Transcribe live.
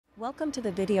Welcome to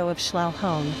the video of Shlau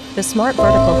Hone, the smart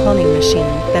vertical honing machine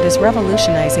that is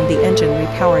revolutionizing the engine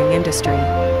repowering industry.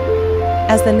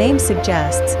 As the name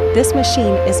suggests, this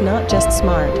machine is not just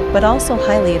smart but also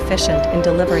highly efficient in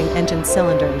delivering engine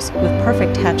cylinders with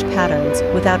perfect hatch patterns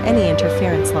without any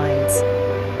interference lines.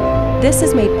 This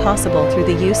is made possible through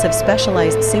the use of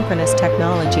specialized synchronous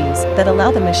technologies that allow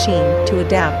the machine to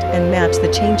adapt and match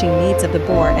the changing needs of the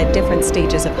bore at different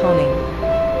stages of honing.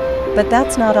 But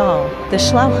that's not all. The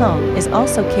Shlau Hone is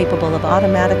also capable of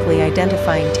automatically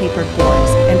identifying tapered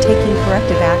bores and taking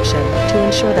corrective action to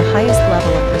ensure the highest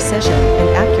level of precision and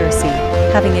accuracy,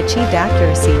 having achieved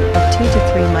accuracy of 2 to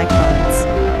 3 microns.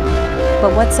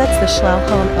 But what sets the Shlau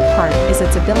Hone apart is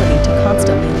its ability to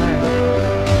constantly learn.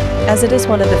 As it is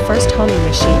one of the first honing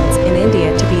machines in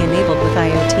India to be enabled with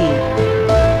IoT.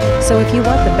 So if you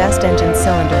want the best engine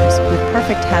cylinders with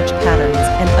perfect hatch patterns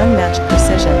and unmatched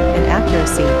precision and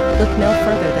accuracy, look no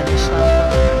further than the Shlau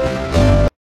Hone.